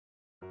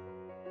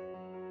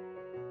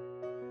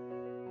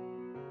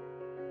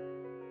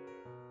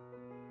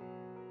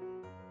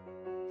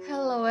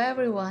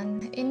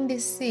everyone, in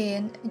this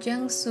scene,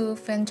 Jang-soo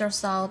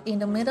ventures out in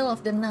the middle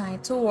of the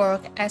night to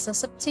work as a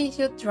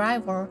substitute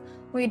driver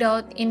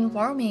without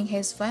informing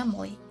his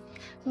family.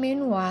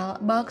 Meanwhile,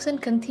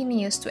 Boksun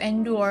continues to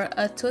endure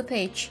a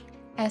toothache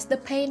as the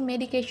pain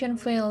medication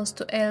fails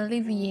to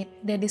alleviate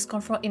the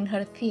discomfort in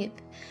her teeth.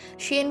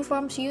 She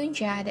informs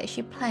Yoonja that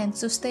she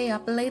plans to stay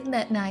up late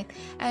that night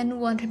and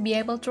won't be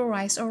able to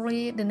rise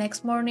early the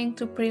next morning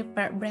to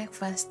prepare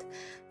breakfast.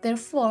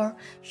 Therefore,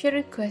 she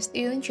requests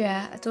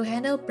Yoonja to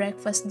handle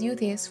breakfast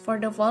duties for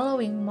the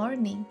following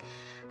morning.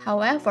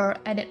 However,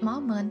 at that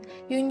moment,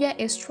 Yoonja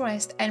is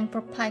stressed and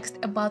perplexed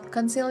about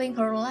concealing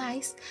her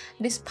lies,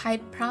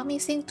 despite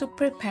promising to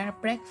prepare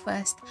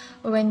breakfast.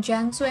 When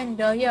Jang-soo and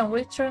Do-young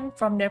return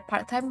from their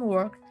part-time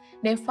work,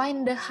 they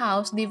find the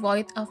house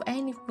devoid of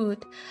any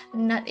food,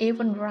 not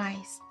even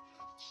rice.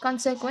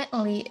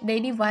 Consequently, they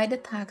divide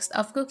the task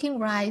of cooking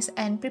rice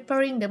and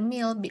preparing the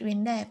meal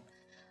between them.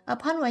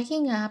 Upon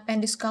waking up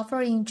and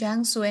discovering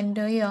Jang-soo and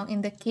Do-young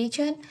in the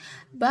kitchen,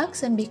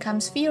 Boksun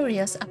becomes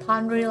furious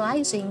upon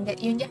realizing that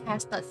Yoonja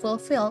has not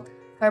fulfilled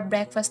her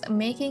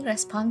breakfast-making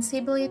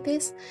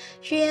responsibilities.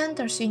 She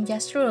enters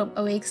Yoonja's room,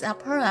 wakes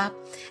her up,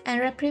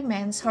 and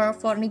reprimands her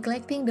for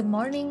neglecting the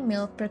morning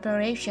meal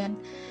preparation.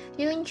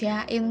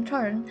 Yoonja, in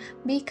turn,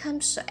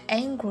 becomes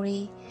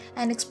angry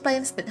and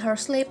explains that her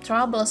sleep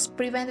troubles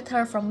prevented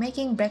her from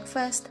making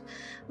breakfast.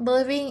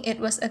 Believing it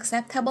was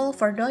acceptable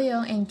for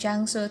Do-young and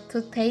Jang-soo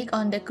to take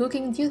on the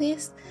cooking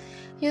duties,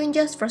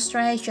 Yoonja's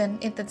frustration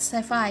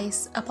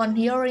intensifies upon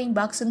hearing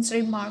Boksun's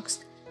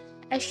remarks.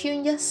 As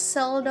Yoonja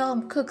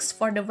seldom cooks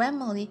for the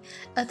family,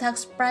 a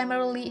task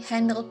primarily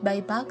handled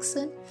by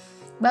Boksun,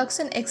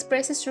 Boksun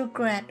expresses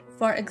regret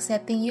for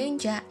accepting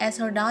Yoonja as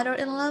her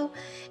daughter-in-law,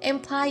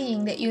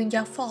 implying that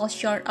Yoonja falls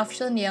short of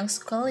Sunyoung's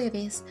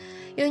qualities.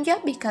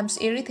 Yoonja becomes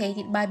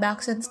irritated by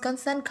Boksun's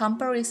constant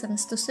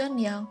comparisons to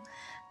Sunyoung,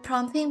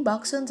 prompting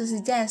Boksun to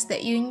suggest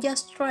that Yoonja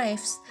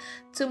strives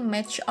to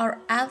match or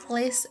at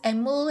least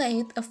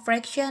emulate a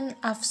fraction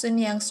of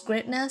Sunyoung's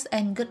greatness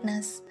and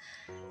goodness.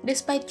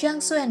 Despite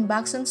Jang-soo and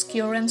Boksun's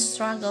current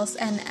struggles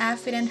and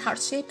evident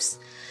hardships,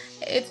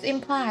 it's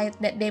implied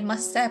that they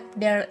must accept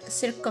their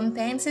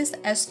circumstances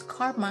as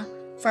karma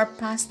for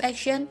past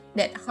action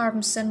that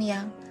harmed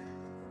Sunyoung.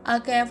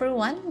 Okay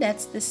everyone,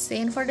 that's the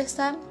scene for this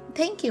time.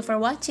 Thank you for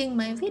watching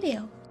my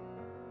video.